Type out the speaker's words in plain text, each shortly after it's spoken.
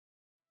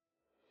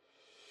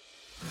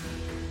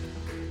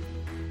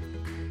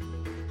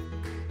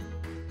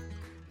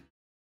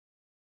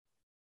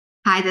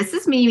Hi, this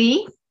is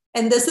Mimi.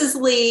 And this is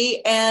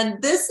Lee, and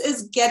this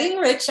is Getting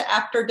Rich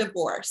After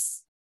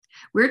Divorce.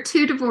 We're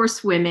two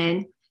divorced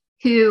women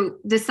who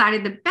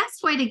decided the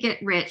best way to get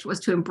rich was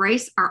to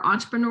embrace our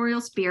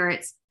entrepreneurial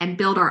spirits and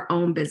build our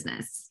own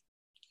business.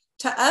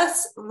 To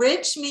us,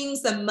 rich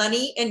means the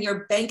money in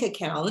your bank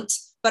account,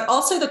 but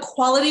also the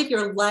quality of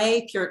your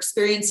life, your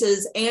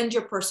experiences, and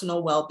your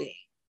personal well-being.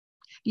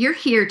 You're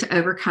here to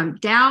overcome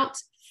doubt,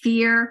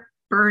 fear,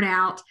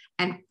 burnout,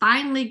 and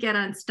finally get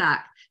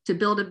unstuck to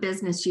build a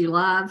business you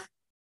love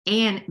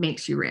and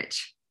makes you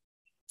rich.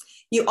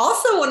 You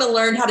also want to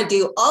learn how to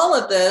do all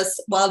of this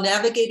while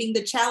navigating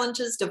the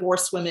challenges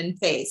divorced women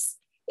face.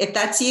 If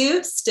that's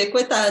you, stick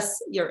with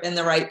us. You're in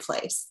the right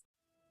place.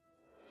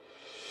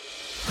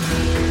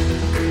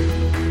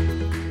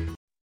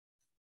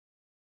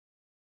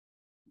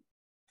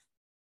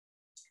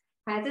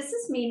 Hi, this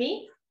is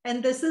Mimi.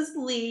 And this is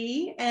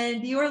Lee,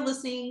 and you are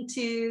listening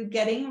to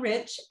Getting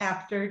Rich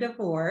After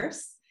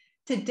Divorce.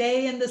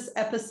 Today, in this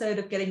episode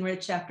of Getting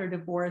Rich After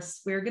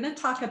Divorce, we're going to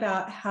talk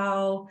about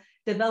how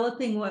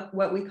developing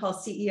what we call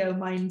CEO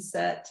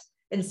mindset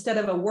instead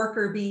of a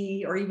worker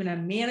bee or even a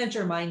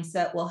manager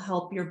mindset will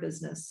help your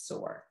business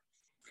soar.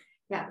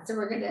 Yeah, so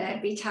we're going to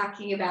be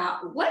talking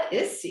about what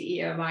is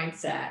CEO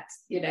mindset.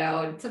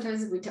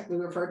 Sometimes we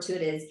refer to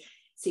it as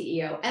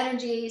CEO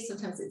energy,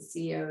 sometimes it's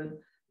CEO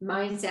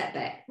mindset,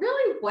 but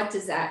really, what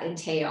does that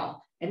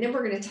entail? And then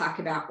we're going to talk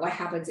about what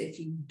happens if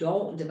you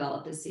don't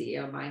develop a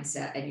CEO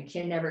mindset and you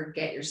can never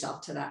get yourself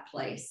to that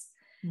place.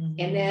 Mm-hmm.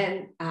 And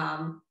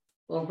then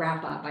we'll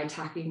wrap up by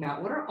talking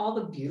about what are all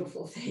the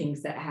beautiful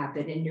things that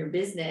happen in your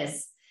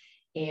business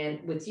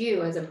and with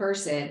you as a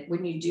person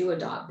when you do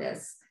adopt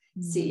this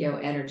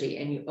CEO energy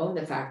and you own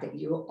the fact that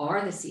you are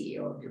the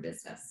CEO of your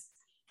business.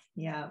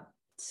 Yeah.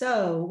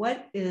 So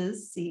what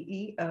is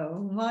CEO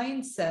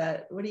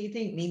mindset? What do you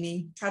think,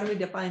 Mimi? How do we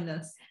define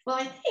this? Well,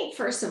 I think,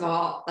 first of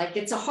all,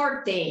 it's a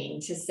hard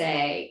thing to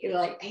say,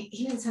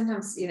 even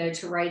sometimes,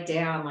 to write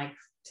down,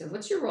 so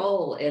what's your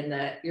role in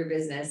your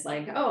business?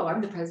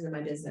 I'm the president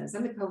of my business.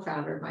 I'm the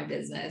co-founder of my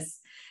business.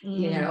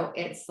 Mm-hmm.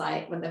 It's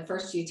like when the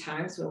first few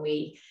times when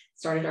we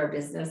started our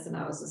business and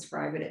I was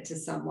describing it to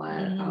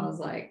someone, mm-hmm. I was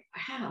like,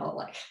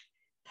 wow,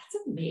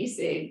 that's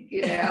amazing,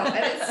 and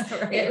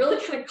right. It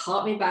really kind of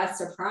caught me by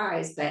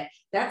surprise, but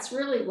that's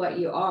really what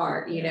you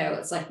are,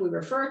 it's like we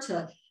refer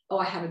to,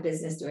 I have a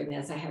business doing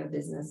this, I have a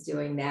business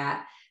doing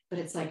that, but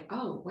it's like,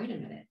 oh, wait a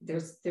minute,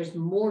 there's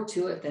more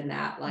to it than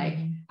that.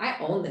 Mm-hmm. I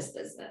own this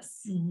business.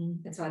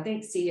 Mm-hmm. And so I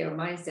think CEO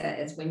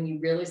mindset is when you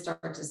really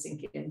start to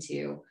sink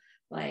into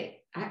I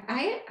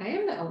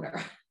am the owner.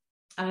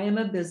 I am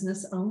a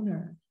business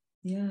owner.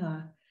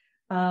 Yeah.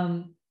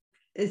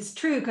 It's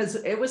true, because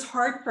it was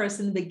hard for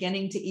us in the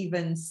beginning to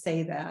even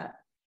say that.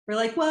 We're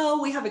like,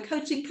 well, we have a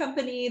coaching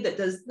company that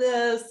does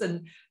this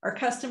and our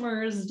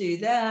customers do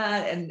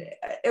that. And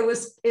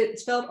it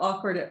felt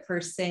awkward at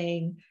first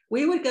saying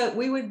we would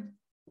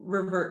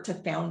revert to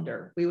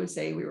founder. We would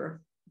say we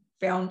were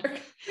founder.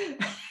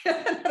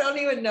 I don't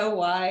even know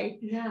why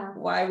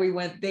we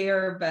went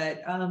there,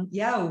 but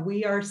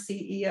we are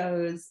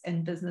CEOs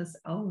and business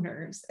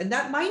owners. And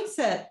that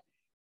mindset,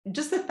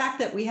 just the fact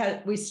that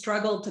we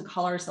struggled to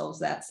call ourselves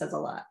that says a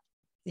lot.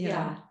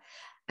 Yeah.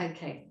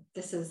 Okay.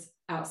 This is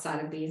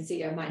outside of being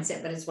CEO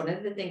mindset, but it's one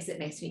of the things that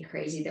makes me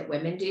crazy that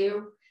women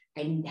do.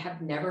 I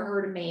have never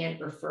heard a man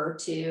refer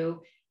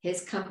to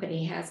his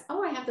company as,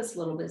 I have this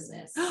little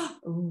business.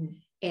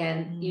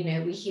 And,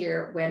 we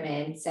hear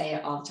women say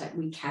it all the time.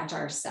 We catch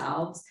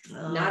ourselves,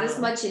 not as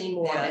much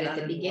anymore, but at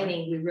the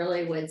beginning, we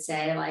really would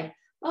say I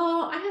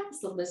have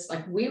this little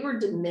business. We were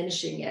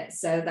diminishing it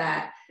so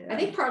that I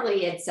think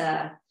partly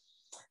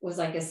was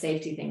like a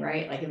safety thing,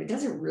 right? If it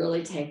doesn't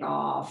really take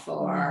off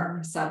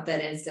or something,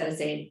 instead of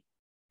saying,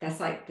 that's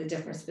the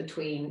difference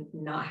between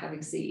not having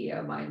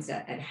CEO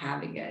mindset and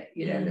having it,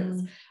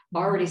 that's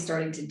already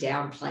starting to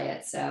downplay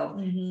it. So,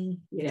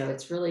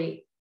 it's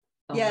really.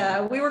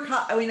 We were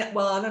caught. I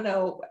don't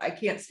know. I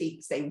can't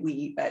say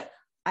we, but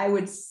I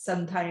would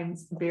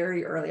sometimes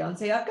very early on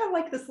say, I've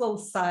got this little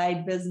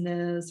side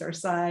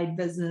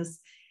business.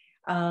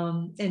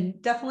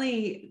 And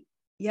definitely,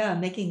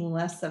 making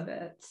less of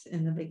it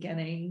in the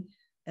beginning.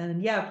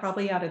 And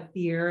probably out of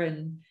fear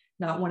and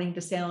not wanting to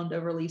sound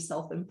overly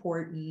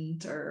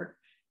self-important or,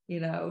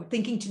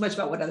 thinking too much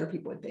about what other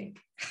people would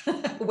think.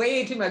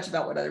 Way too much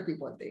about what other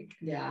people would think.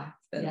 Yeah.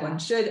 And one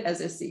should,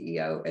 as a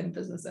CEO and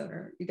business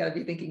owner, you got to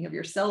be thinking of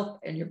yourself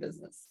and your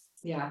business.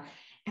 Yeah.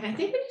 And I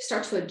think when you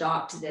start to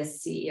adopt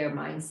this CEO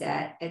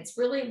mindset, it's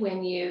really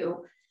when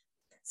you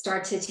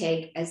start to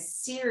take a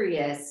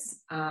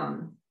serious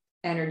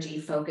energy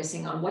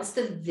focusing on what's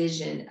the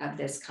vision of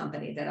this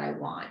company that I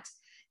want.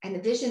 And the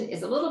vision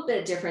is a little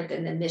bit different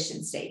than the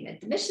mission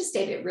statement. The mission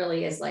statement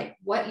really is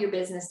what your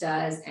business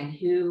does and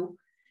who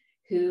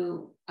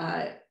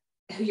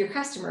your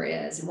customer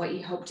is and what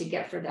you hope to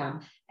get for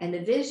them. And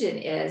the vision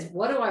is,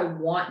 what do I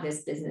want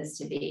this business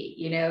to be?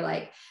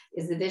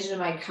 Is the vision of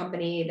my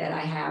company that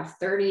I have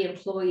 30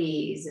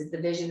 employees? Is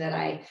the vision that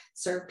I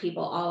serve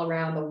people all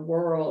around the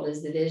world?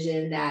 Is the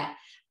vision that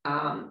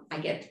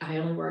I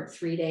only work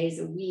 3 days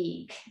a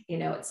week.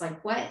 It's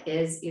like, what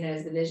is,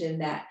 is the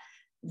vision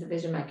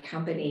of my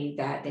company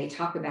that they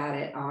talk about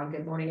it on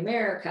Good Morning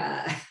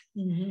America.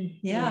 Mm-hmm.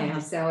 Yeah.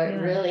 So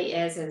it really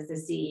is, as the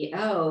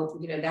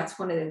CEO, that's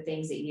one of the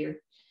things that you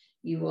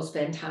will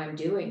spend time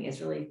doing,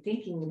 is really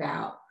thinking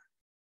about,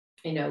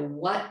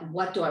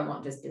 what do I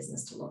want this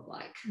business to look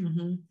like?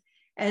 Mm-hmm.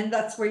 And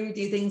that's where you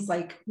do things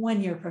like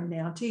 1 year from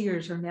now, 2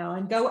 years from now,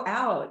 and go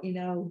out,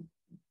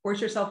 force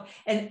yourself.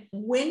 And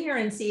when you're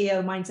in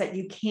CEO mindset,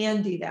 you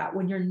can do that.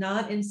 When you're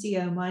not in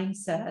CEO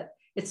mindset,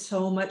 it's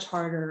so much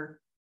harder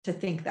to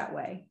think that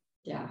way.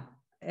 Yeah.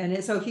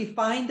 And so if you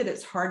find that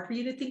it's hard for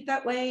you to think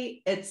that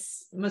way,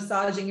 it's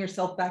massaging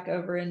yourself back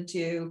over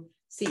into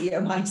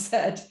CEO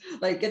mindset,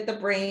 like get the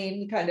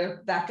brain kind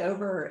of back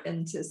over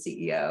into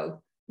CEO,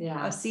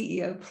 a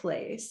CEO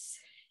place.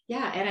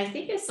 Yeah. And I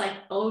think it's like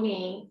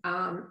owning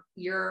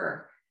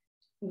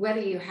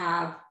whether you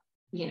have,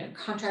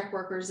 contract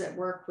workers that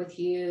work with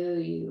you,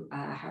 you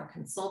have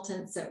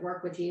consultants that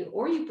work with you,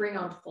 or you bring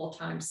on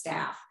full-time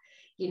staff,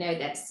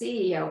 that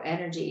CEO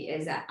energy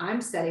is that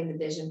I'm setting the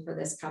vision for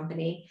this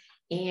company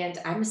and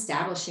I'm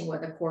establishing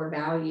what the core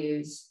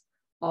values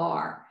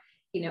are.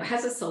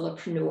 As a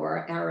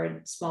solopreneur or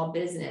a small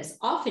business,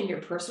 often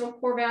your personal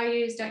core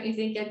values, don't you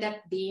think, end up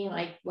being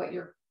like what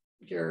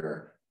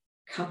your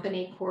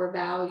company core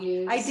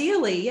values?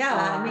 Ideally,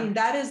 yeah. I mean,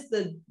 that is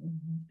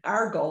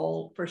our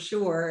goal for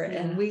sure.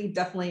 Yeah. And we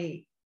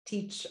definitely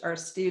teach our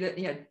student,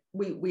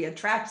 we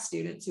attract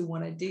students who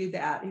want to do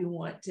that, who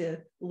want to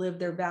live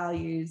their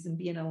values and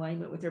be in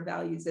alignment with their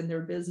values in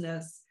their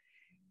business.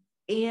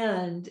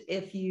 And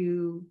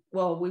we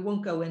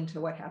won't go into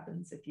what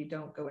happens if you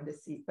don't go into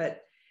C,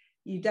 but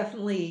you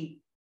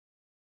definitely,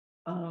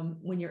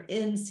 when you're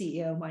in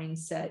CEO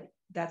mindset,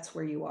 that's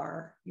where you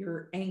are.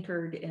 You're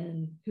anchored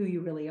in who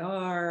you really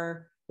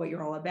are, what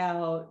you're all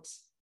about,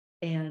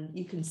 and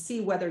you can see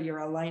whether you're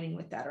aligning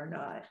with that or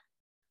not.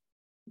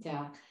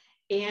 Yeah.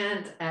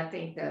 And I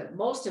think the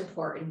most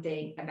important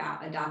thing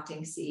about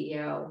adopting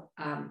CEO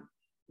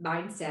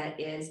mindset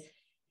is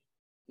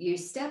you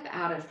step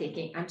out of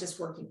thinking, I'm just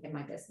working in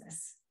my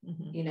business,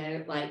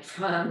 like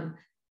from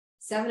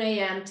 7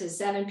 a.m. to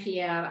 7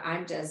 p.m.,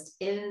 I'm just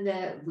in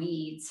the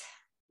weeds,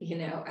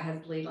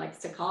 as Lee likes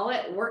to call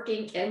it,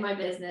 working in my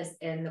business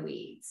in the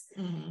weeds.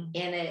 Mm-hmm.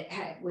 And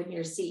when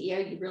you're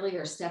CEO, you really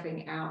are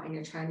stepping out and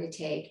you're trying to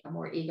take a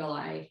more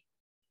eagle-eye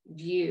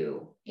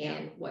view.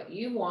 And what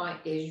you want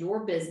is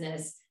your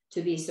business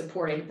to be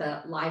supporting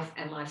the life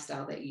and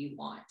lifestyle that you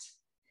want,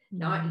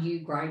 not you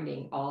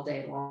grinding all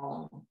day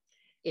long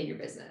in your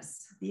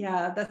business.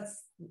 Yeah,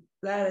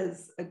 that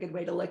is a good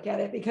way to look at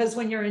it, because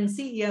when you're in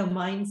CEO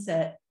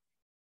mindset,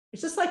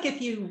 it's just like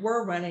if you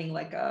were running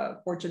like a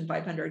Fortune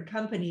 500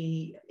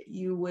 company,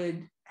 you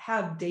would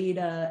have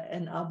data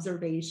and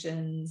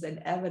observations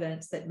and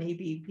evidence that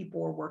maybe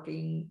people were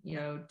working,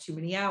 too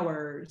many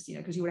hours,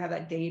 because you would have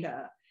that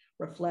data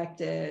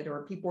reflected,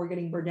 or people were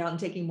getting burned out and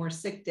taking more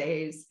sick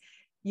days.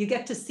 You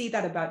get to see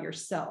that about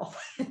yourself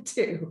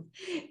too.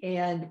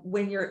 And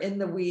when you're in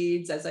the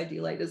weeds, as I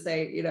do like to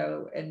say,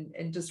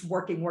 and just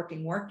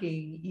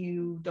working,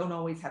 you don't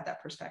always have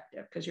that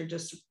perspective, because you're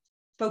just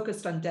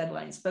focused on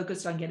deadlines,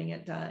 focused on getting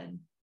it done,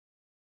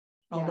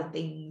 all the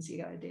things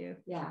you got to do.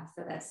 Yeah.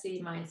 So that C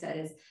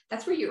mindset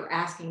that's where you're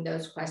asking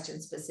those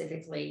questions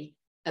specifically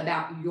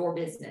about your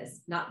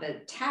business, not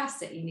the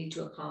tasks that you need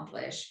to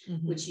accomplish,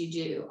 which you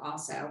do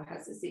also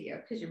as a CEO,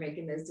 because you're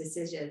making those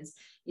decisions.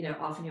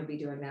 Often you'll be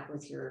doing that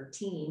with your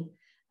team.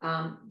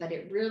 But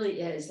it really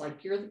is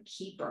like you're the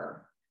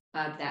keeper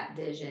of that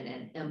vision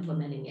and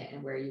implementing it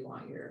and where you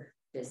want your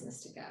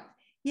business to go.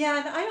 Yeah,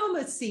 and I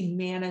almost see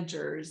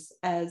managers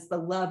as the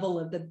level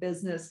of the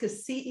business,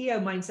 because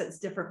CEO mindset is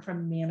different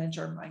from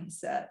manager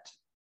mindset.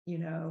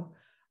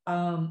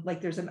 Like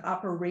there's an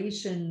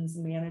operations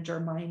manager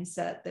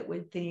mindset that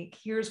would think,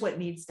 here's what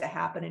needs to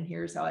happen and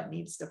here's how it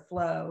needs to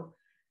flow.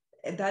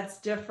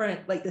 That's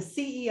different. Like the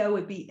CEO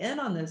would be in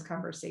on those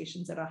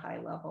conversations at a high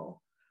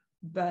level,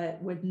 but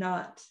would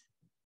not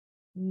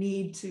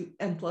need to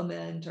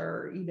implement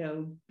or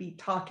be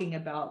talking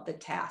about the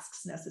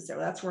tasks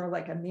necessarily. That's where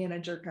like a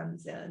manager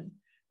comes in,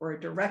 or a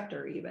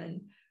director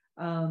even.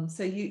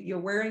 So you're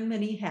wearing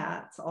many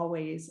hats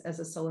always as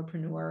a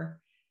solopreneur.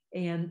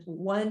 And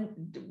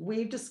one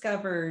we've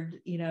discovered,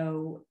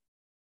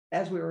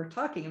 as we were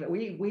talking about,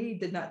 we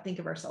did not think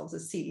of ourselves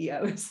as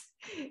CEOs,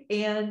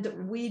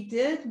 and we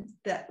did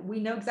that. We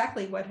know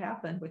exactly what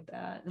happened with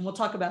that, and we'll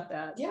talk about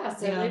that. Yeah.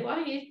 So why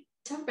don't you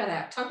talk about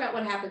that? Talk about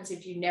what happens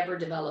if you never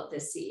develop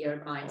this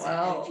CEO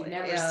mindset, and if you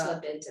never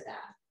slip into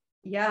that.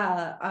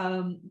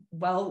 Yeah.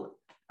 Well,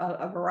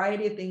 a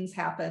variety of things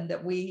happen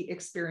that we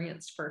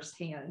experienced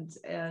firsthand,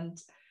 and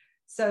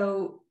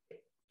so.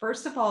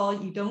 First of all,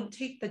 you don't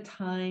take the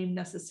time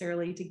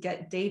necessarily to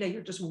get data.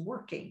 You're just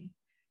working.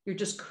 You're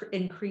just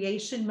in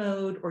creation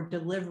mode or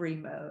delivery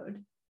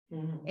mode.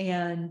 Mm-hmm.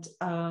 And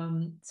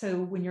so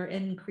when you're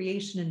in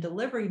creation and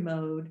delivery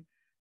mode,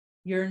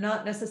 you're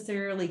not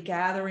necessarily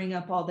gathering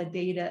up all the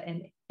data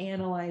and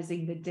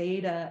analyzing the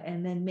data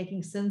and then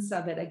making sense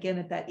of it again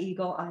at that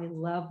eagle eye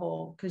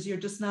level, because you're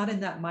just not in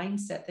that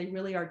mindset. They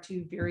really are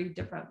two very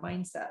different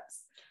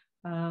mindsets.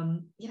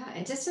 Yeah.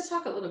 And just to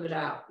talk a little bit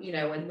about,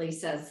 when Lee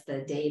says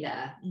the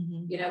data,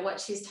 what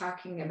she's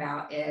talking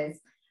about is,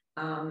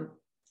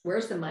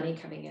 where's the money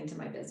coming into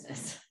my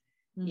business?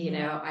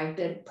 I've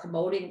been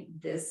promoting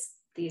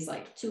these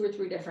like 2 or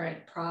 3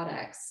 different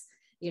products,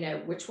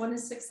 which one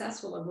is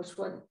successful and which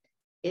one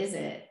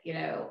isn't,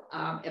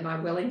 am I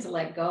willing to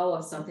let go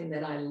of something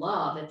that I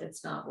love if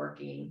it's not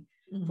working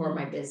for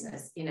my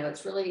business?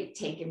 It's really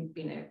taken,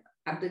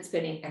 I've been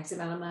spending X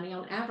amount of money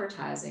on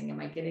advertising. Am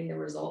I getting the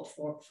result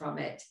from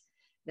it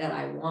that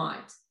I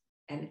want?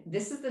 And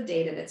this is the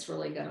data that's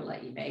really going to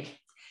let you make.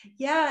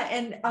 Yeah.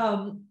 And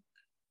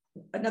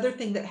another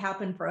thing that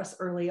happened for us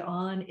early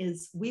on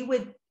is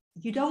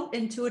you don't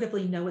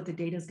intuitively know what the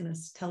data is going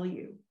to tell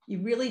you.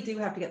 You really do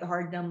have to get the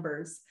hard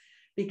numbers,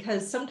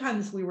 because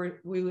sometimes we would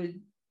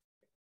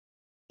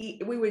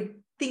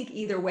think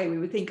either way. We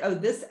would think, oh,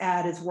 this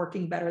ad is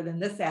working better than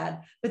this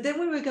ad. But then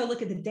when we would go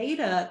look at the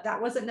data,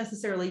 that wasn't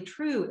necessarily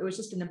true. It was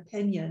just an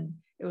opinion.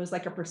 It was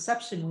like a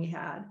perception we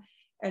had.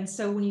 And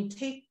so when you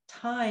take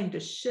time to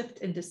shift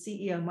into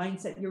CEO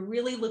mindset, you're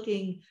really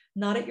looking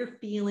not at your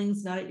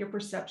feelings, not at your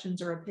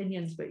perceptions or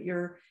opinions, but we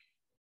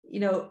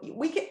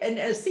can, and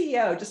a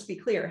CEO, just to be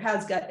clear,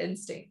 has gut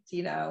instinct,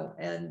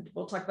 and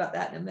we'll talk about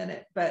that in a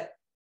minute, but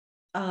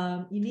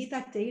you need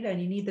that data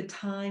and you need the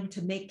time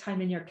to make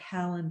time in your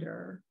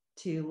calendar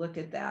to look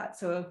at that.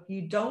 So if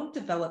you don't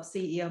develop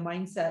CEO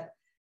mindset,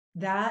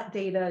 that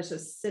data is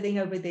just sitting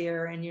over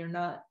there and you're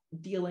not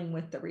dealing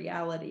with the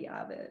reality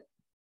of it.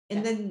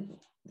 And then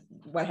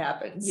what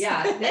happens?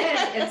 Yeah.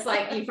 Then it's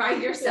like you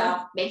find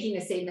yourself making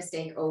the same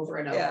mistake over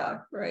and over. Yeah,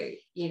 right.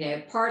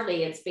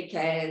 Partly it's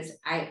because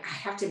I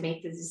have to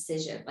make the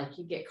decision. Like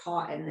you get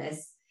caught in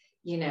this,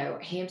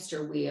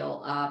 hamster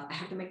wheel of I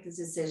have to make this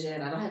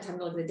decision. I don't have time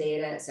to look at the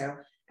data. So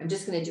I'm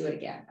just going to do it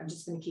again. I'm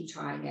just going to keep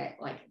trying it.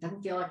 Like, it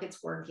doesn't feel like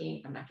it's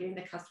working. I'm not getting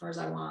the customers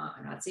I want.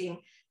 I'm not seeing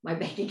my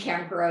bank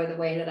account grow the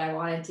way that I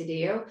wanted to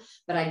do,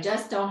 but I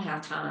just don't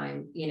have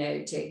time,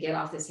 to get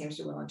off this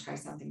hamster wheel and try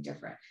something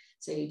different.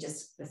 So you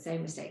just the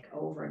same mistake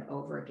over and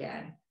over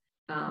again.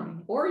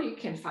 Or you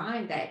can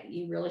find that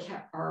you really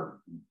are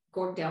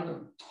going down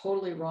the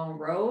totally wrong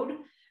road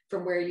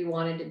from where you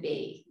wanted to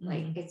be.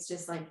 Like, it's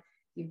just like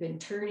you've been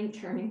turning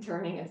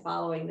and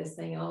following this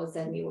thing. And all of a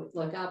sudden you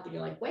look up and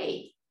you're like,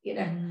 wait,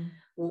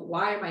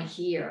 why am I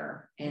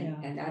here?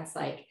 And that's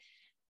like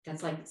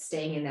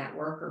staying in that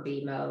worker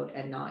bee mode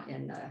and not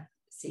in the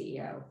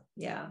CEO.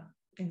 Yeah,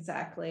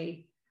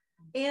 exactly.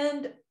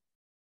 And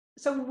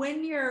so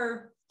when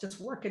you're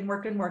just working,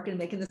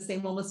 making the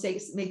same old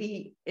mistakes,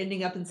 maybe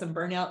ending up in some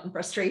burnout and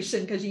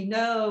frustration because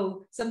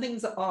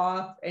something's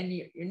off and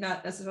you're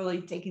not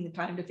necessarily taking the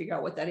time to figure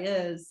out what that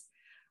is.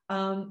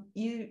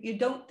 You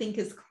don't think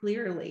as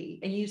clearly,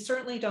 and you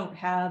certainly don't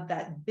have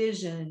that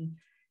vision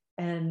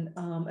and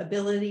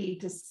ability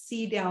to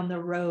see down the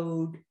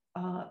road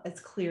as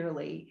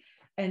clearly.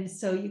 And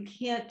so you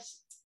can't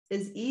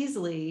as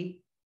easily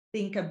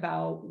think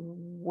about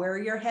where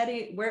you're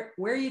heading, where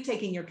are you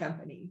taking your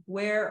company?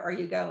 Where are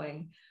you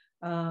going?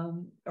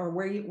 Or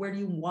where do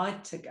you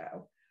want to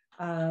go?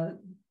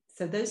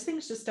 So those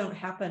things just don't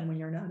happen when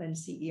you're not in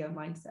CEO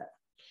mindset.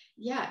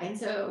 Yeah. And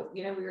so,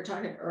 we were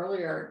talking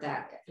earlier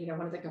that,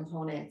 one of the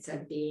components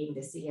of being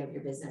the CEO of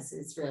your business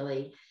is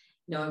really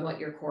knowing what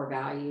your core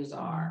values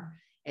are.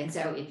 And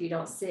so if you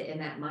don't sit in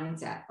that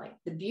mindset, like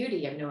the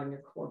beauty of knowing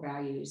your core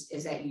values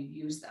is that you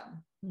use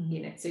them,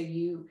 so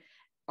you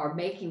are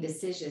making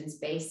decisions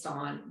based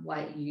on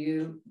what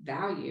you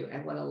value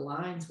and what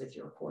aligns with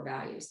your core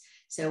values.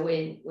 So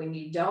when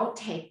you don't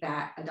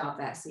adopt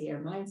that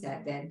CEO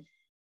mindset, then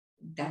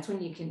that's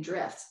when you can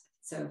drift.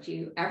 So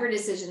if every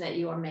decision that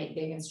you want to make,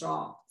 big and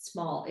small,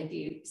 if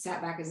you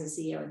sat back as a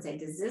CEO and say,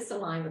 does this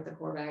align with the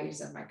core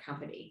values of my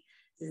company?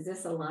 Does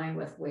this align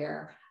with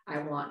where I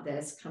want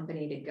this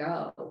company to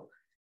go?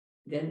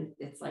 Then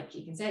it's like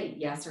you can say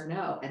yes or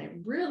no. And it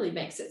really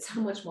makes it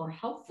so much more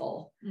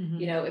helpful,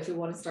 if we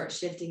want to start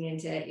shifting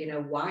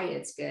into, why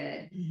it's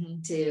good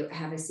to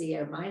have a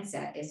CEO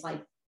mindset. It's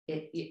like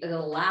it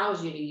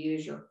allows you to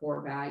use your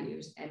core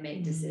values and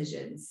make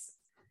decisions,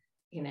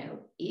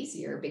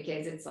 easier,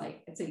 because it's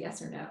like, it's a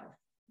yes or no.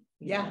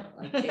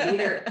 Like it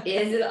either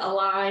is it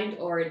aligned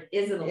or it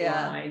isn't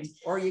aligned.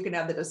 Or you can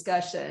have the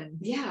discussion.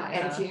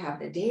 And if you have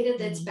the data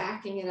that's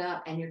backing it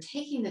up and you're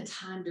taking the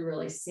time to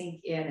really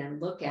sink in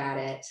and look at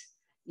it,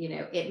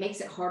 it makes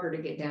it harder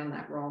to get down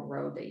that wrong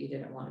road that you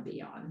didn't want to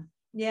be on.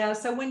 Yeah.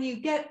 So when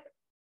you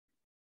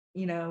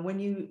when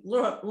you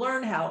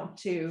learn how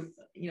to,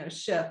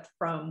 shift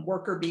from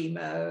worker bee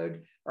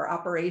mode or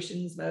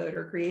operations mode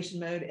or creation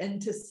mode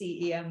into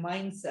CEO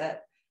mindset,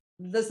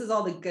 this is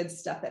all the good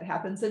stuff that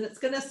happens. And it's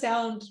going to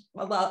sound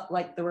a lot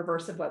like the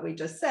reverse of what we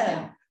just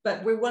said,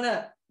 but we want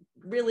to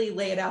really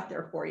lay it out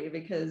there for you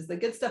because the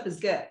good stuff is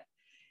good.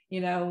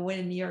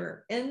 When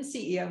you're in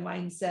CEO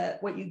mindset,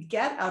 what you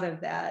get out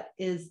of that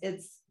is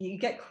you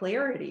get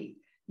clarity.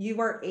 you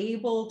are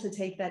able to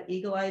take that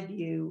eagle eye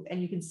view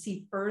and you can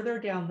see further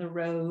down the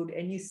road,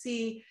 and you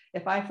see,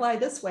 if I fly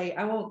this way,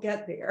 I won't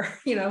get there.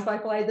 If I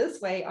fly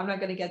this way, I'm not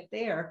going to get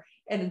there.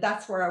 And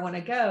that's where I want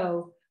to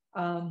go.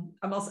 I'm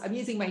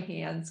using my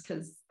hands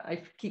because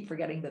I keep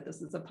forgetting that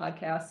this is a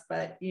podcast,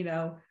 but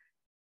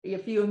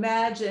if you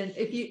imagine,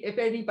 if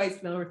anybody's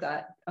familiar with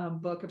that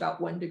book about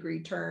 1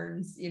 degree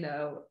turns,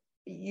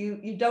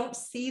 you don't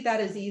see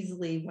that as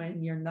easily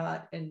when you're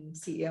not in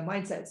CEO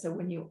mindset. So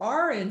when you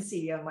are in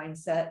CEO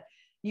mindset,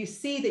 you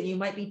see that you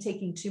might be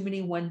taking too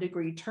many 1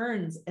 degree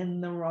turns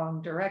in the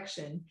wrong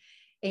direction.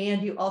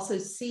 And you also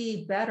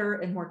see better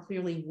and more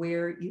clearly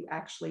where you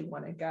actually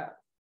want to go.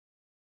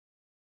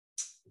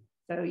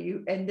 So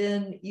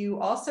then you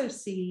also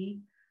see,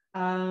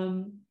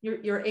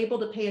 you're able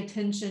to pay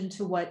attention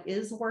to what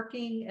is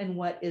working and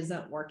what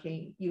isn't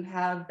working. You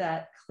have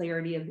that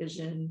clarity of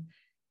vision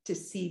to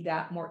see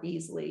that more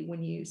easily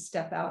when you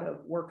step out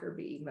of worker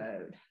bee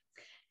mode.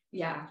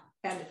 Yeah.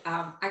 And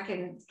I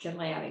can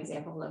lay out an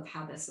example of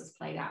how this has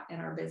played out in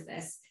our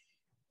business.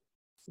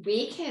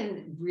 We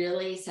can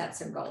really set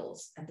some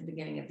goals at the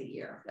beginning of the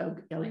year. Oh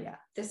yeah.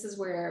 This is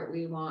where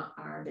we want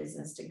our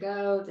business to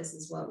go. This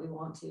is what we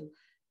want to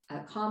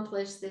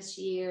accomplish this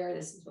year.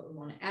 This is what we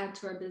want to add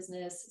to our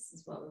business. This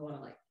is what we want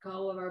to let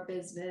go of our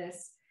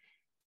business.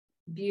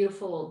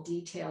 Beautiful,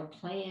 detailed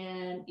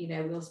plan.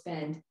 We'll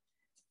spend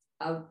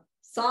a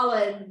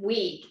solid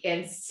week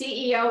in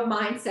CEO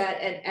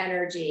mindset and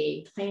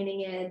energy,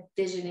 planning it,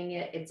 visioning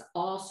it. It's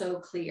all so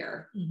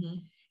clear. Mm-hmm.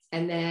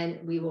 And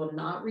then we will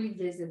not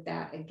revisit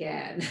that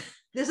again.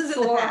 This is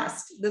in the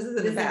past. This is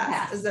in the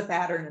past. This is a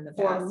pattern in the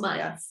past. For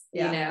months,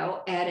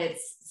 and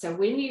it's, so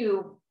when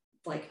you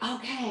like,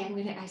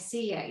 okay, I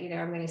see it,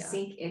 I'm going to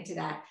sink into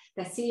that.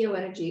 That CEO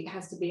energy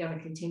has to be on a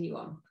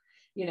continuum,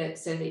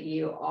 so that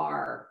you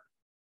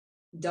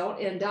don't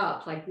end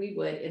up like we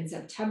would in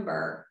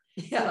September.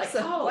 Yeah, like,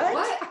 so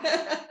what?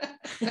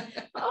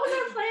 Our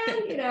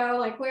plan,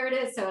 like where it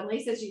is. So at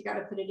least as you've got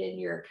to put it in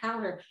your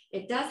calendar,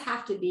 it does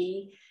have to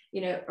be,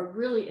 a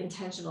really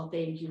intentional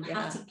thing. You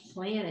have to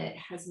plan it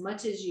as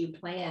much as you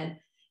plan,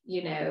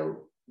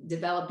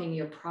 developing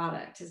your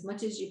product, as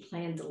much as you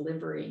plan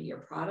delivering your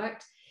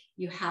product.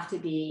 You have to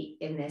be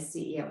in this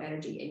CEO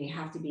energy, and you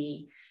have to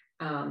be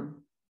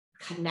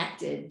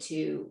connected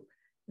to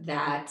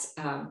that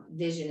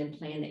vision and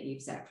plan that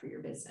you've set for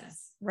your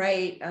business.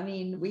 Right. I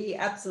mean, we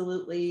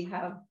absolutely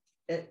have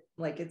it.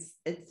 Like it's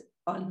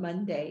on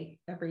Monday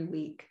every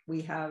week.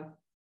 We have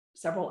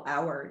several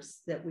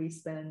hours that we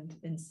spend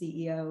in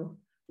CEO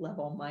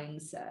level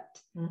mindset.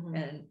 Mm-hmm.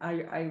 And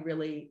I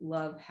really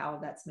love how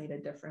that's made a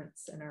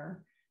difference in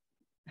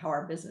how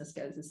our business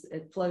goes.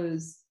 It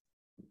flows.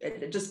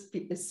 It just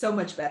is so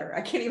much better.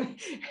 I can't even,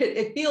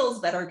 it feels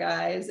better,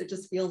 guys. It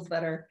just feels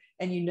better.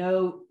 And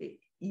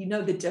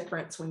the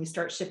difference when you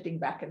start shifting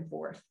back and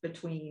forth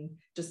between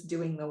just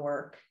doing the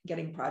work,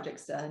 getting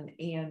projects done,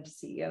 and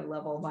CEO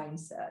level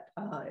mindset.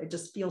 It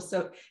just feels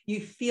you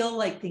feel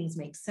like things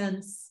make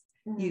sense.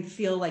 Mm-hmm. You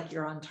feel like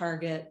you're on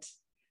target.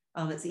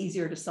 It's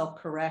easier to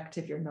self-correct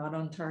if you're not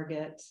on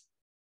target.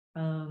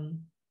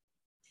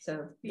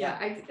 So yeah.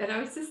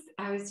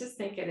 I was just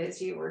thinking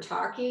as you were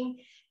talking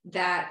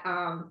that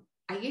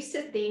I used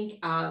to think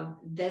of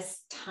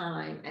this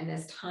time and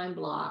this time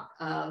block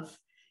of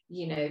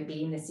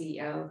being the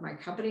CEO of my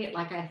company,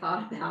 like I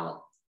thought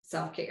about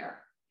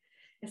self-care.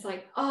 It's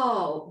like,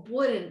 oh,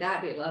 wouldn't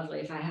that be lovely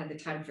if I had the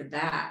time for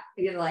that?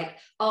 Like,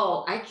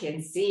 oh, I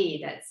can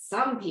see that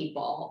some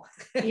people,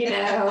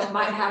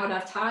 might have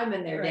enough time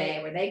in their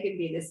day where they could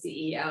be the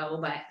CEO,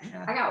 but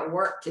I got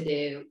work to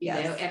do,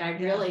 and I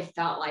really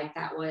felt like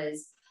that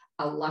was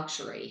a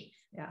luxury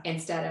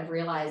instead of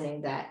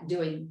realizing that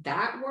doing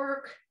that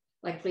work,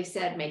 like Lee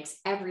said, makes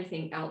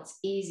everything else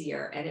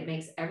easier, and it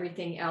makes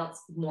everything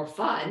else more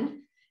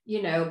fun,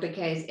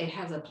 because it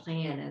has a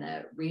plan and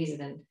a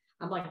reason. And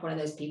I'm like one of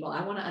those people,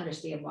 I want to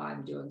understand why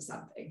I'm doing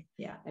something.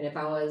 Yeah. And if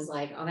I was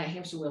like on that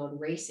hamster wheel and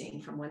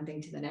racing from one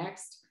thing to the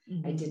next,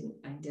 mm-hmm. I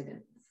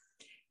didn't.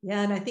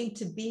 Yeah. And I think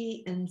to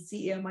be in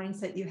CEO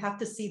mindset, you have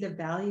to see the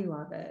value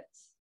of it.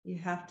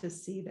 You have to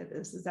see that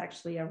this is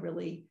actually a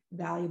really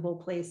valuable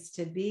place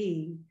to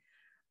be.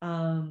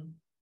 I'm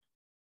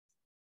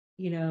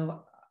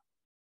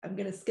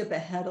going to skip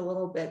ahead a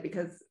little bit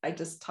because I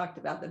just talked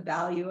about the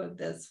value of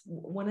this.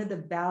 One of the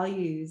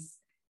values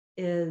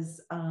is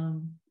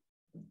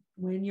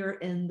when you're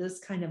in this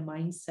kind of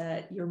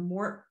mindset, you're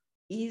more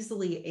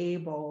easily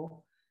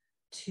able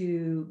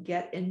to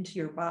get into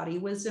your body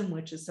wisdom,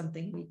 which is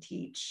something we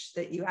teach,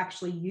 that you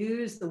actually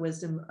use the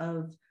wisdom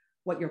of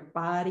what your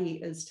body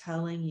is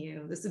telling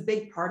you. This is a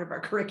big part of our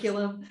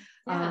curriculum.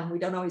 Yeah. We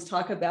don't always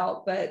talk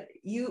about, but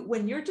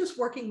when you're just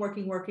working,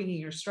 and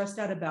you're stressed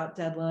out about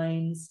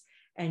deadlines,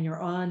 and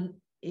you're on,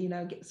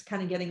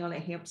 kind of getting on a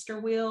hamster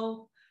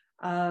wheel,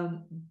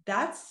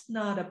 that's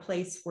not a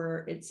place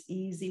where it's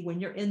easy. When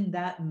you're in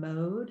that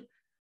mode,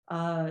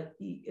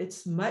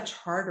 it's much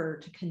harder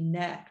to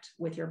connect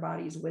with your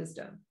body's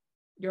wisdom.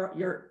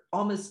 You're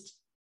almost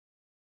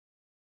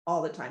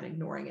all the time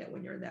ignoring it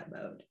when you're in that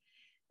mode.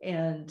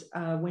 And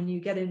when you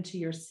get into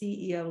your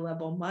CEO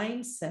level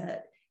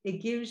mindset,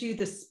 it gives you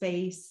the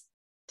space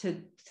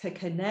to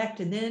connect.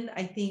 And then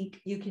I think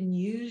you can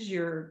use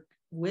your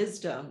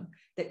wisdom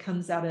that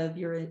comes out of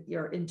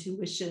your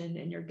intuition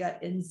and your gut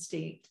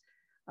instinct.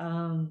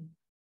 And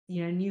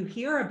you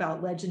hear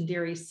about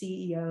legendary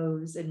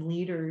CEOs and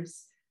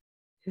leaders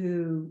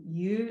who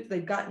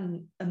they've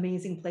gotten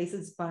amazing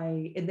places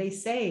and they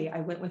say,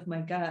 I went with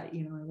my gut,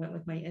 I went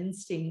with my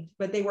instinct,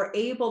 but they were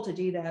able to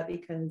do that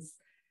because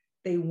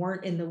they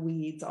weren't in the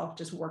weeds off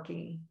just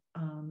working,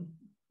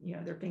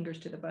 their fingers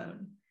to the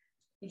bone.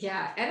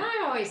 Yeah. And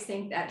I always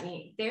think that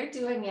they're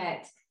doing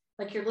it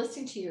like you're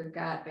listening to your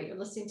gut, but you're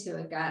listening to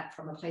a gut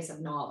from a place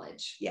of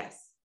knowledge. Yes.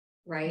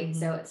 Right. Mm-hmm.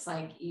 So it's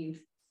like you've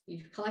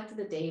collected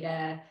the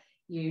data,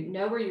 you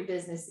know where your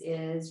business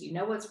is, you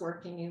know what's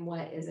working and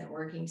what isn't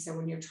working. So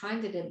when you're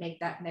trying to make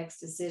that next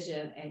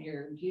decision and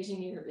you're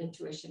using your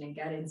intuition and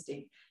gut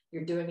instinct,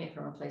 you're doing it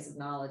from a place of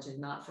knowledge and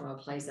not from a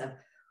place of,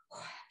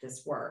 oh,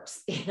 this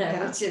works,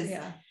 which is,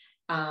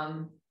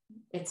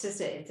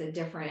 it's a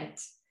different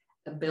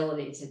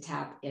ability to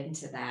tap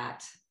into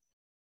that.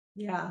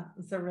 Yeah,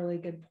 it's a really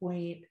good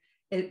point.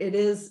 It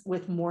is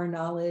with more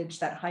knowledge,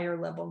 that higher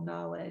level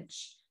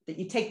knowledge, that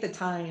you take the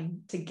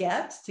time to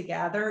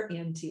gather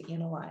and to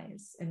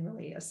analyze and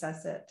really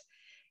assess it.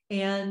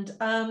 And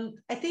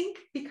I think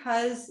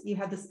because you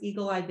have this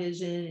eagle eye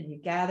vision and you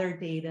gather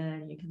data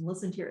and you can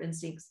listen to your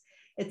instincts,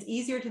 it's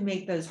easier to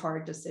make those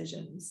hard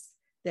decisions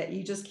that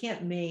you just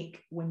can't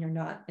make when you're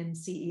not in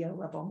CEO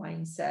level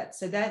mindset.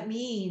 So that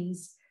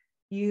means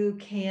you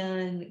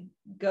can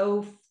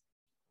go,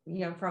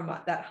 from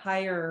that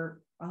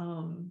higher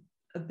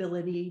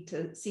ability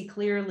to see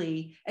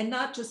clearly, and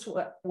not just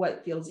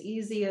what feels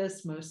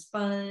easiest, most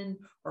fun,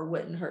 or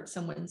wouldn't hurt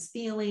someone's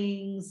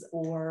feelings,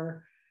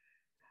 or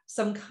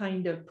some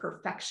kind of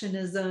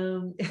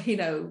perfectionism,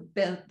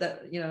 bent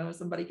that,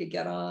 somebody could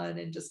get on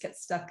and just get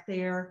stuck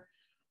there.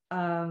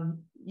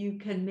 You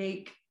can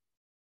make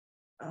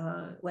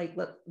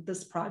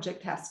this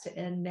project has to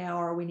end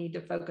now, or we need to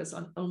focus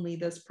on only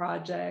this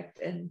project.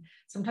 And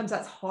sometimes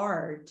that's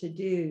hard to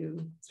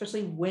do,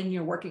 especially when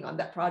you're working on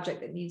that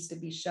project that needs to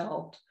be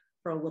shelved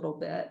for a little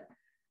bit.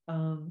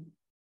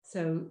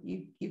 So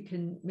you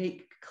can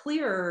make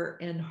clearer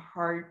and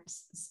hard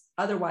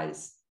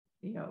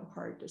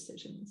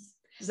decisions.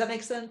 Does that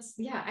make sense?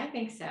 Yeah, I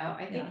think so.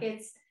 I think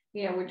it's,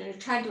 we're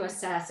trying to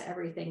assess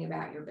everything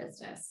about your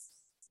business.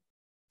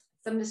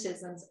 Some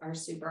decisions are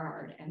super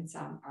hard and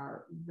some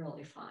are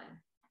really fun.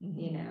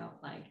 Mm-hmm.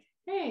 Like,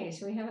 hey,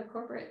 should we have a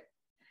corporate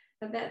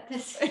event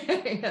this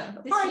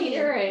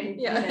year and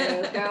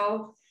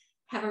go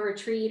have a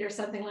retreat or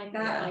something like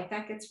that? Yeah. Like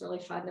that gets really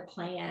fun to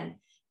plan.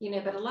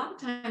 But a lot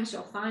of times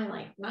you'll find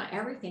like not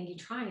everything you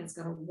try is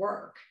going to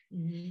work.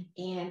 Mm-hmm.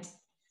 And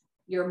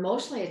you're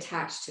emotionally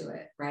attached to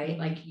it, right? Mm-hmm.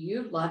 Like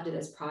you loved it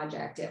as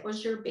project. It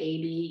was your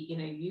baby,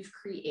 you've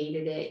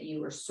created it.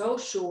 You were so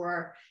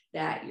sure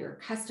that your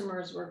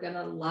customers were going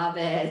to love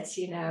it,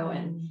 mm-hmm.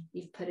 and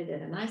you've put it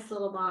in a nice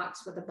little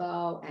box with a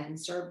bow and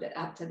served it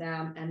up to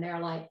them. And they're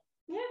like,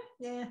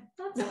 yeah,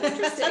 not so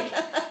interesting,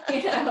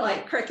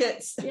 like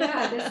crickets.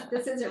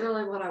 This isn't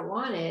really what I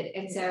wanted.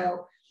 And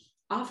so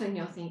often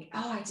you'll think,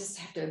 oh, I just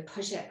have to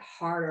push it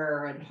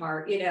harder and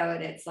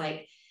and it's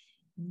like,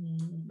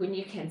 when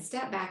you can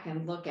step back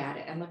and look at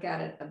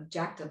it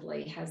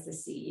objectively as the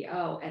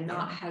CEO and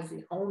not as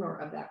the owner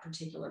of that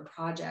particular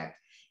project,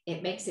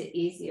 it makes it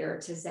easier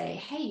to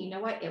say, hey, you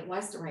know what? It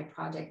was the right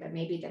project, but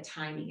maybe the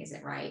timing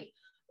isn't right.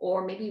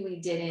 Or maybe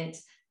we didn't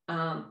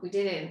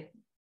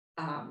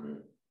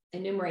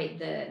enumerate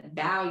the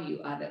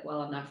value of it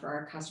well enough for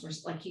our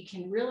customers. Like you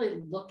can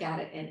really look at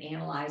it and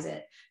analyze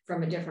it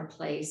from a different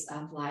place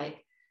of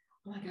like,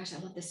 oh my gosh, I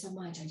love this so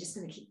much. I'm just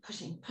going to keep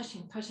pushing.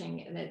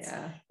 And it's,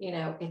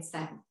 it's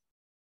that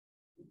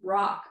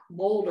rock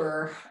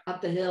boulder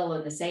up the hill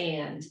in the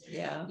sand,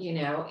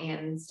 and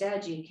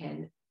instead you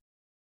can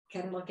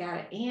look at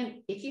it.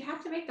 And if you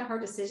have to make the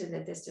hard decision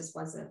that this just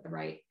wasn't the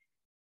right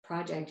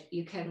project,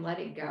 you can let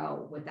it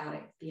go without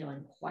it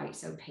feeling quite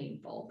so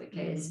painful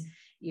because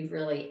you've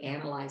really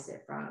analyzed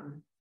it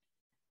from,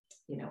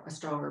 a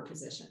stronger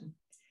position.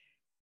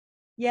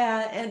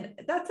 Yeah. And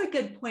that's a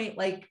good point.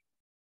 Like,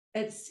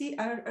 I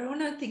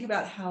want to think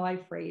about how I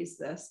phrase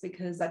this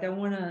because I don't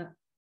want to,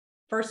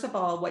 first of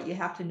all, what you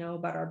have to know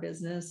about our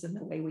business and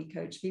the way we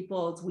coach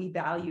people is we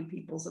value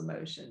people's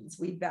emotions.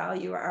 We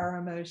value our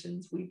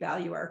emotions. We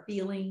value our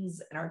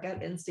feelings and our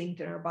gut instinct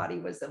and our body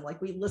wisdom.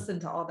 Like we listen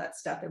to all that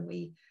stuff and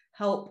we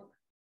help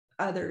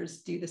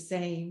others do the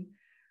same.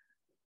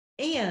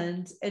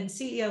 And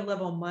CEO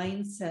level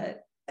mindset,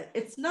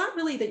 it's not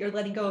really that you're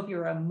letting go of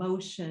your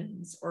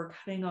emotions or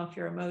cutting off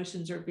your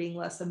emotions or being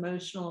less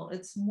emotional.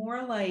 It's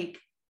more like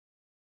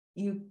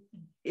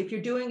if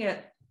you're doing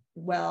it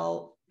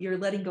well, you're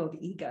letting go of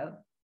ego.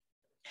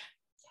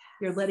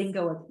 You're letting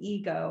go of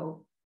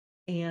ego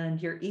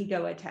and your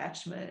ego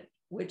attachment,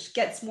 which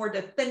gets more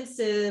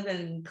defensive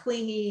and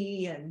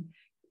clingy and,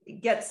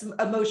 gets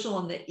emotional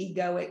in the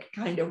egoic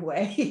kind of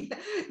way.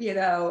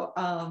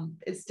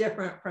 It's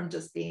different from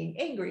just being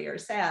angry or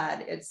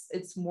sad.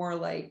 It's more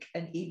like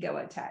an ego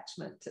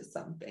attachment to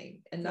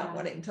something and not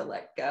wanting to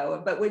let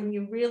go. But when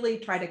you really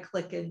try to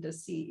click into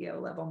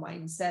CEO level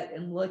mindset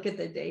and look at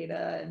the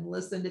data and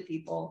listen to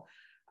people,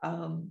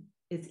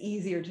 it's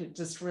easier to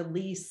just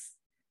release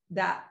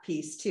that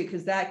piece too,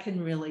 because that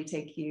can really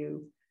take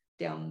you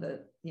down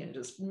the,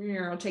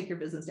 take your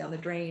business down the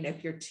drain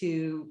if you're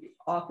too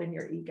off in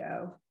your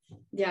ego.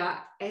 Yeah,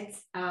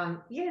 it's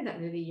that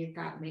movie You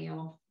Got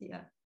Mail.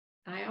 Yeah,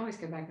 I always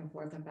go back and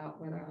forth about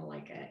whether I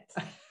like it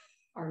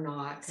or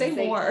not.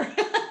 Say more.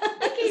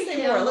 I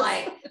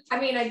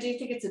do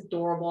think it's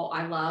adorable.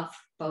 I love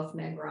both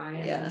Meg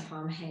Ryan and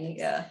Tom Hanks.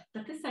 Yeah,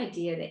 but this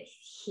idea that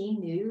he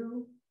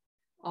knew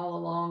all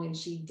along and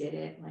she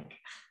didn't, like,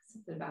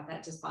 something about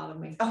that just bothered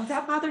me. Oh,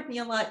 that bothered me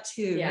a lot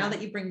too. Now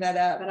that you bring that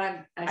up, but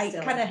I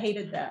kind of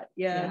hated that.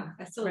 Yeah,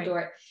 I still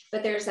adore it.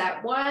 But there's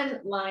that one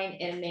line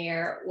in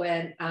there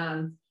when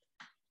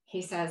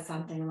he says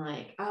something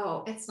like,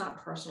 "Oh, it's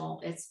not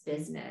personal, it's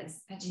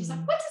business," and she's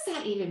like, "What does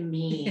that even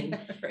mean?"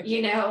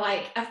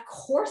 Right. Of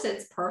course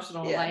it's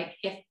personal. Yeah. Like,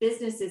 if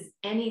business is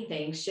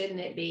anything, shouldn't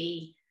it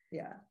be?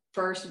 Yeah.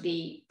 First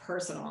be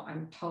personal.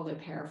 I'm totally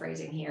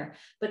paraphrasing here,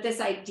 but this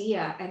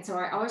idea, and so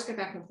I always go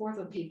back and forth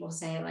with people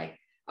saying, like,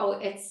 oh,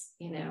 it's,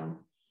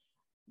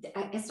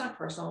 it's not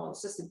personal.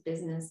 It's just a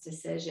business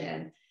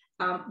decision.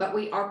 But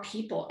we are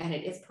people and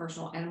it is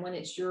personal. And when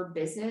it's your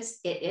business,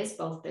 it is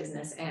both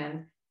business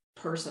and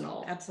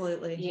personal.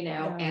 Absolutely.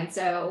 And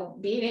so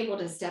being able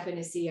to step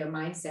into CEO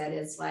mindset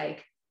is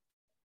like,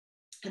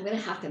 I'm going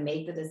to have to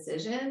make the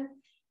decision,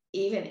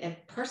 even if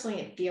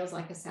personally it feels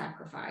like a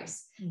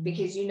sacrifice,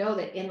 because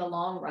that in the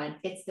long run,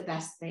 it's the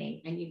best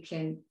thing. And you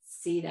can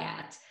see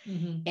that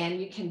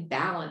and you can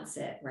balance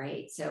it,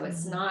 right? So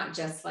it's not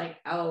just like,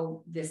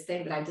 oh, this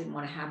thing that I didn't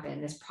want to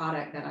happen, this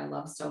product that I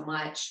love so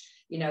much,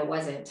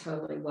 wasn't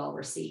totally well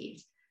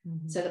received.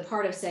 So the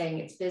part of saying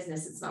it's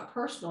business, it's not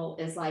personal,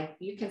 is like,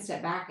 you can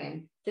step back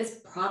and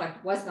this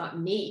product was not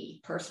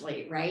me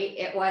personally, right?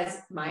 It was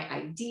my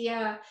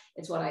idea.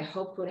 It's what I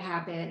hoped would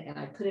happen. And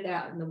I put it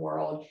out in the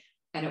world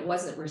and it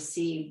wasn't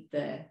received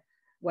the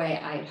way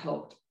I had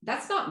hoped.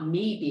 That's not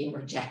me being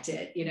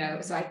rejected,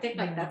 So I think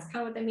that's kind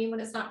of what they mean when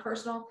it's not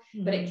personal,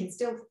 but it can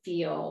still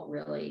feel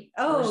really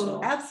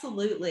personal.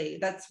 Absolutely.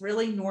 That's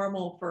really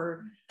normal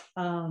for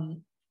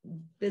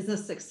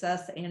business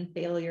success and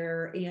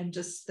failure, and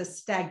just the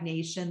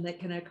stagnation that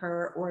can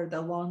occur, or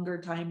the longer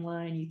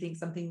timeline. You think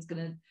something's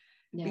going to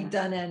be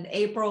done in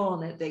April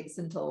and it takes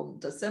until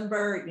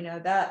December,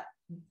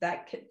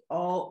 that could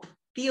all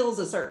feels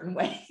a certain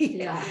way.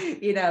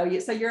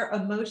 So your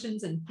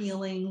emotions and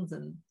feelings,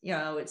 and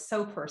it's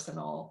so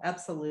personal.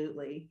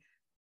 Absolutely.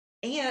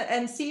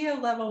 And CEO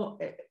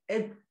level,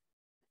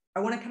 I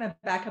want to kind of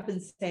back up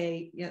and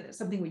say,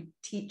 something we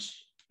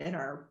teach in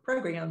our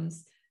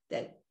programs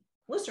that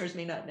listeners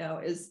may not know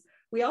is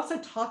we also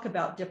talk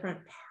about different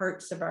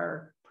parts of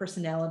our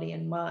personality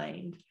and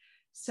mind.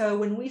 So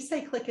when we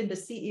say click into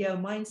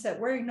CEO mindset,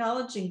 we're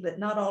acknowledging that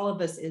not all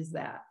of us is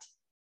that.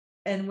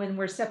 And when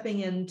we're stepping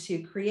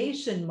into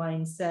creation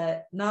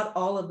mindset, not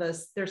all of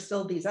us, there's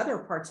still these other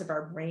parts of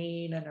our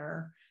brain and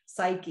our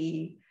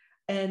psyche.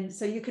 And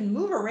so you can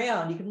move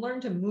around, you can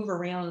learn to move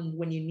around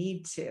when you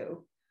need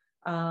to.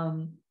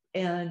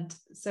 And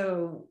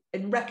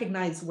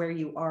recognize where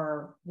you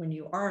are when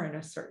you are in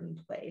a certain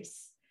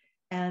place.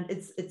 And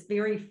it's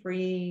very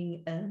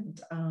freeing and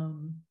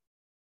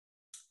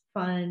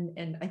fun,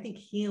 and I think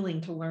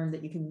healing to learn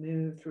that you can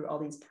move through all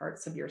these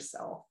parts of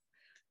yourself.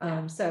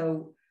 Come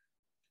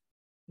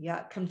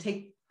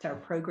take our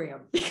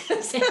program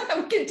because we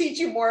can teach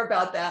you more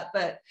about that.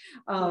 But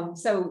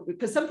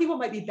because some people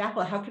might be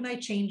baffled, how can I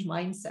change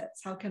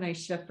mindsets? How can I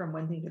shift from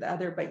one thing to the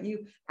other? But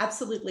you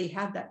absolutely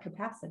have that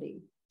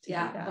capacity.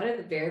 One of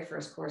the very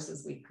first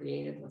courses we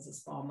created was a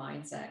small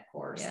mindset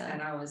course. And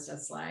I was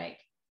just like,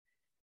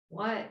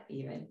 what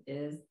even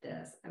is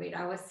this?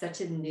 I was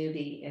such a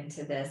newbie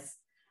into this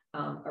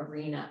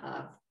arena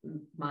of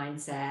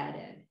mindset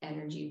and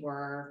energy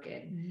work,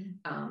 and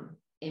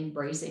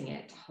embracing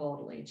it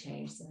totally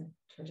changed the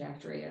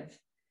trajectory of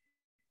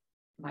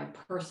my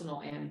personal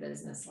and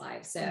business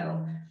life.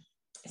 So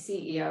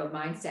CEO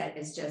mindset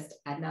is just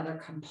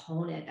another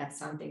component of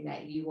something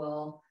that you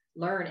will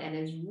learn, and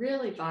is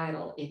really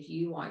vital if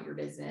you want your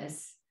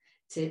business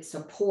to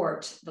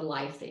support the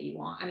life that you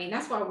want.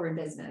 That's why we're in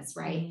business,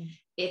 right?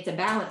 It's a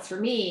balance for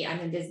me.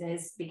 I'm in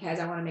business because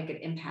I want to make an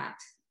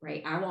impact,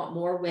 right? I want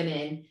more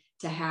women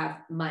to have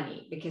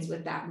money, because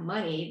with that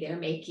money, they're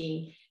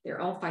making their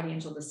own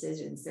financial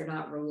decisions. They're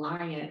not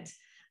reliant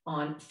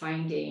on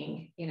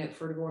finding,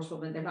 for divorced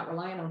women, they're not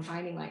reliant on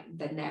finding like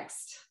the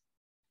next,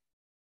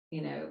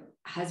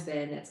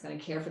 husband that's going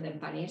to care for them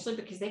financially,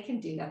 because they can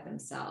do that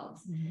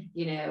themselves.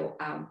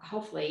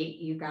 Hopefully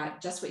you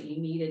got just what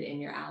you needed in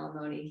your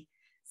alimony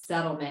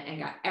settlement and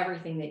got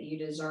everything that you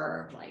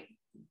deserve. Like,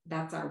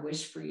 that's our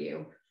wish for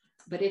you.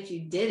 But if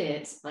you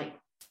didn't, like,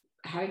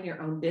 having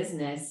your own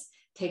business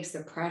takes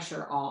the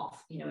pressure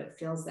off. It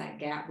fills that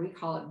gap. We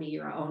call it be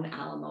your own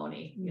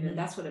alimony.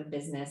 That's what a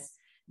business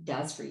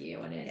does for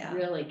you. And it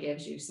really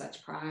gives you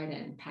such pride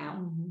and power.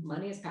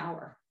 Money is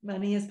power.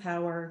 Money is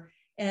power.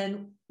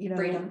 And,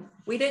 freedom.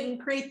 We didn't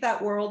create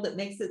that world that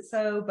makes it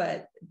so,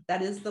 but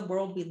that is the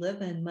world we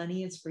live in.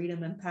 Money is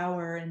freedom and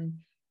power. And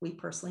we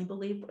personally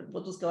believe,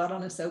 we'll just go out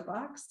on a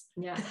soapbox.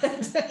 Yeah.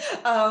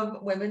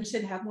 Women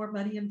should have more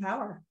money and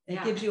power.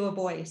 It gives you a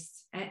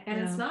voice. And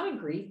it's not a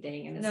greed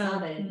thing, and it's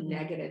not a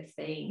negative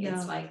thing.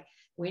 It's like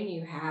when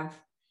you have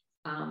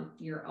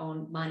your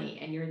own money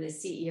and you're the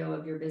CEO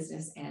of your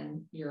business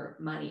and your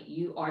money,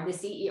 you are the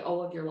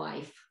CEO of your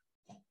life.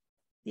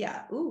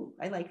 Yeah. Ooh,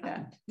 I like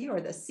that. You are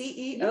the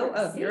CEO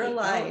of your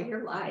life.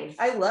 Your life.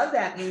 I love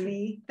that,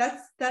 Mimi.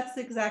 That's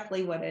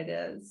exactly what it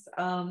is.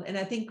 And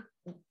I think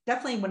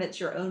definitely when it's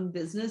your own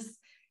business,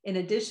 in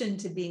addition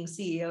to being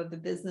CEO of the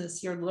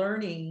business, you're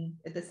learning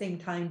at the same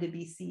time to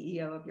be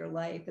CEO of your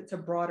life. It's a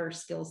broader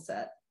skill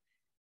set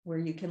where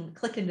you can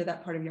click into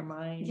that part of your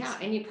mind. Yeah.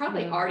 And you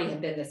probably already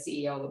have been the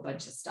CEO of a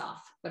bunch of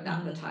stuff, but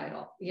not the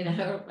title,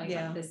 like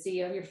the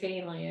CEO of your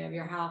family, of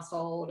your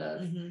household,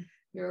 of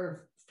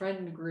your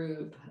friend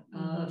group,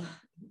 of,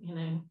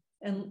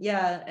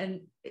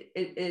 And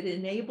it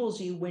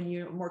enables you when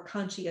you're more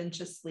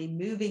conscientiously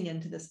moving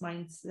into this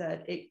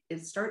mindset,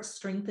 it starts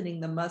strengthening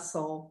the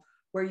muscle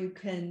where you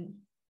can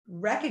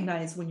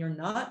recognize when you're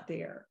not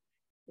there,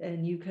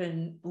 and you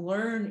can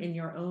learn in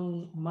your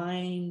own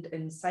mind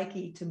and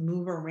psyche to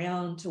move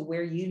around to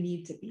where you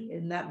need to be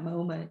in that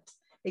moment.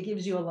 It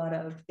gives you a lot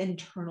of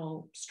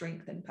internal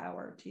strength and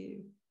power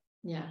too.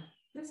 Yeah.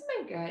 This has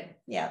been good.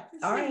 Yeah.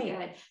 All right.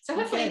 Good. So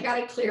hopefully you've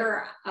got a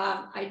clear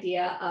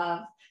idea of,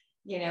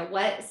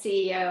 what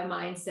CEO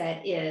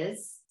mindset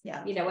is.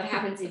 Yeah. What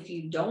happens if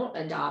you don't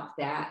adopt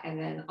that, and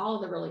then all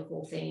the really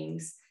cool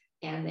things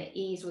and the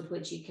ease with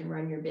which you can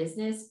run your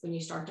business when you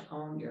start to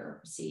own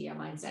your CEO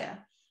mindset.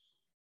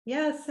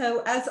 Yeah.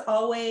 So as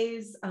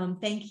always,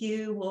 thank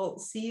you. We'll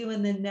see you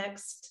in the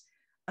next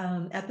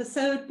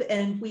episode.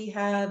 And we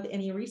have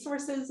any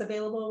resources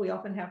available. We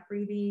often have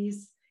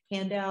freebies,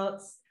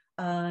 handouts.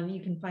 You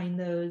can find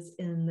those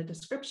in the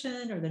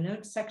description or the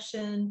notes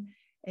section,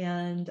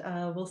 and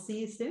we'll see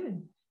you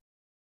soon.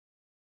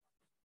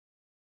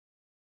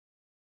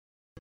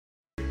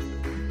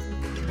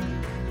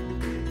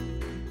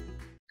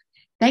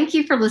 Thank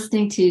you for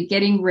listening to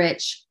Getting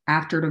Rich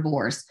After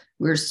Divorce.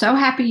 We're so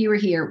happy you were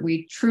here.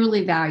 We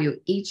truly value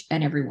each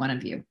and every one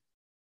of you.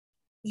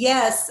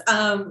 Yes,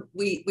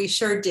 we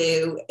sure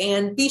do.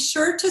 And be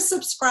sure to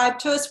subscribe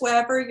to us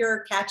wherever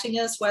you're catching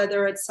us,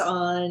 whether it's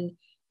on,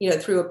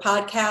 through a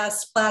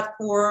podcast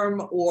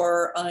platform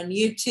or on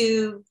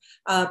YouTube.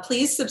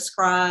 Please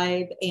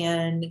subscribe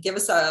and give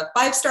us a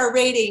 5-star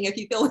rating if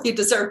you feel you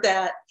deserve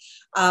that.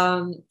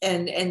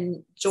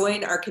 And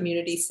join our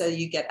community so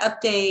you get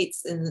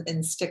updates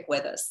and stick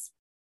with us.